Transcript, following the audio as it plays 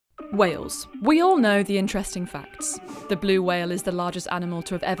Whales. We all know the interesting facts. The blue whale is the largest animal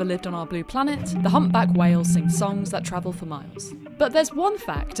to have ever lived on our blue planet. The humpback whales sing songs that travel for miles. But there's one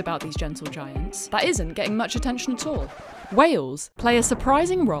fact about these gentle giants that isn't getting much attention at all. Whales play a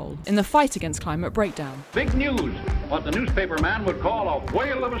surprising role in the fight against climate breakdown. Big news, what the newspaper man would call a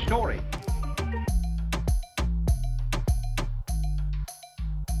whale of a story.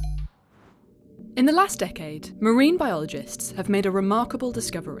 In the last decade, marine biologists have made a remarkable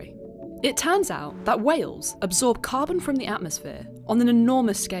discovery. It turns out that whales absorb carbon from the atmosphere on an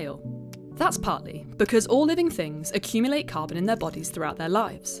enormous scale. That's partly because all living things accumulate carbon in their bodies throughout their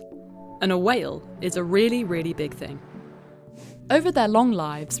lives. And a whale is a really, really big thing. Over their long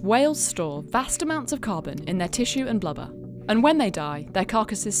lives, whales store vast amounts of carbon in their tissue and blubber. And when they die, their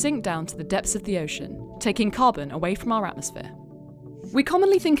carcasses sink down to the depths of the ocean, taking carbon away from our atmosphere. We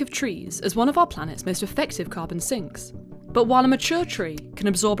commonly think of trees as one of our planet's most effective carbon sinks. But while a mature tree can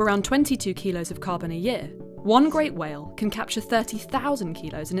absorb around 22 kilos of carbon a year, one great whale can capture 30,000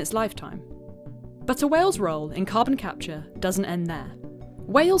 kilos in its lifetime. But a whale's role in carbon capture doesn't end there.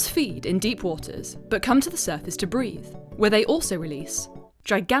 Whales feed in deep waters, but come to the surface to breathe, where they also release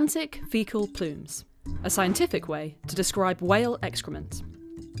gigantic fecal plumes, a scientific way to describe whale excrement.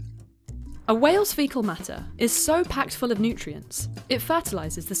 A whale's fecal matter is so packed full of nutrients, it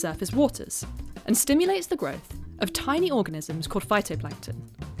fertilises the surface waters and stimulates the growth of tiny organisms called phytoplankton.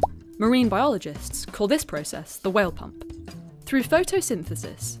 Marine biologists call this process the whale pump. Through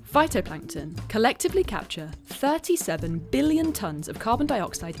photosynthesis, phytoplankton collectively capture 37 billion tonnes of carbon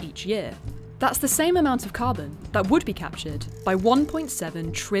dioxide each year. That's the same amount of carbon that would be captured by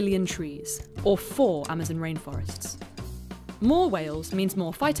 1.7 trillion trees, or 4 Amazon rainforests. More whales means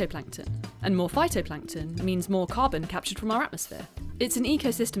more phytoplankton, and more phytoplankton means more carbon captured from our atmosphere. It's an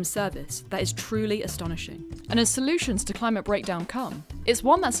ecosystem service that is truly astonishing. And as solutions to climate breakdown come, it's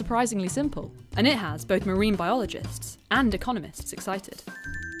one that's surprisingly simple, and it has both marine biologists and economists excited.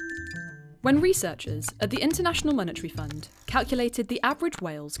 When researchers at the International Monetary Fund calculated the average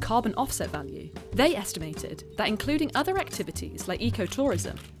whale's carbon offset value, they estimated that including other activities like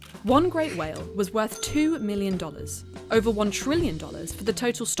ecotourism, one great whale was worth $2 million, over $1 trillion for the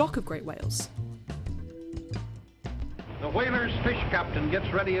total stock of great whales. The whaler's fish captain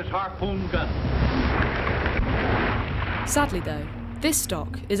gets ready his harpoon gun. Sadly though, this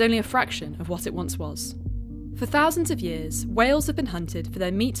stock is only a fraction of what it once was. For thousands of years, whales have been hunted for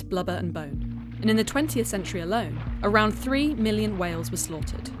their meat, blubber and bone, and in the 20th century alone, around 3 million whales were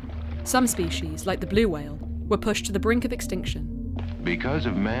slaughtered. Some species, like the blue whale, were pushed to the brink of extinction. Because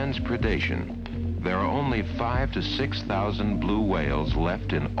of man's predation, there are only 5,000 to 6,000 blue whales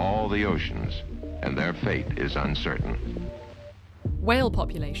left in all the oceans, and their fate is uncertain. Whale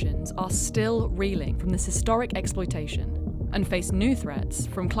populations are still reeling from this historic exploitation and face new threats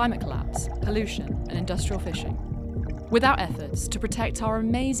from climate collapse, pollution, and industrial fishing. Without efforts to protect our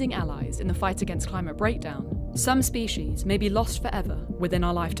amazing allies in the fight against climate breakdown, some species may be lost forever within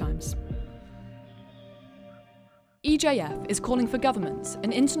our lifetimes. EJF is calling for governments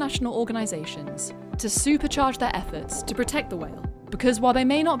and international organisations to supercharge their efforts to protect the whale, because while they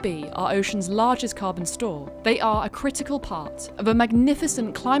may not be our ocean's largest carbon store, they are a critical part of a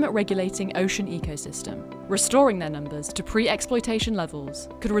magnificent climate-regulating ocean ecosystem. Restoring their numbers to pre-exploitation levels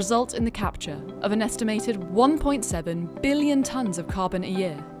could result in the capture of an estimated 1.7 billion tonnes of carbon a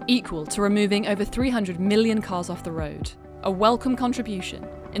year, equal to removing over 300 million cars off the road. A welcome contribution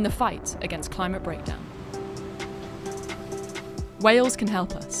in the fight against climate breakdown. Whales can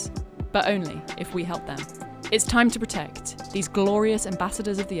help us, but only if we help them. It's time to protect these glorious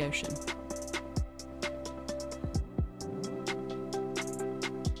ambassadors of the ocean.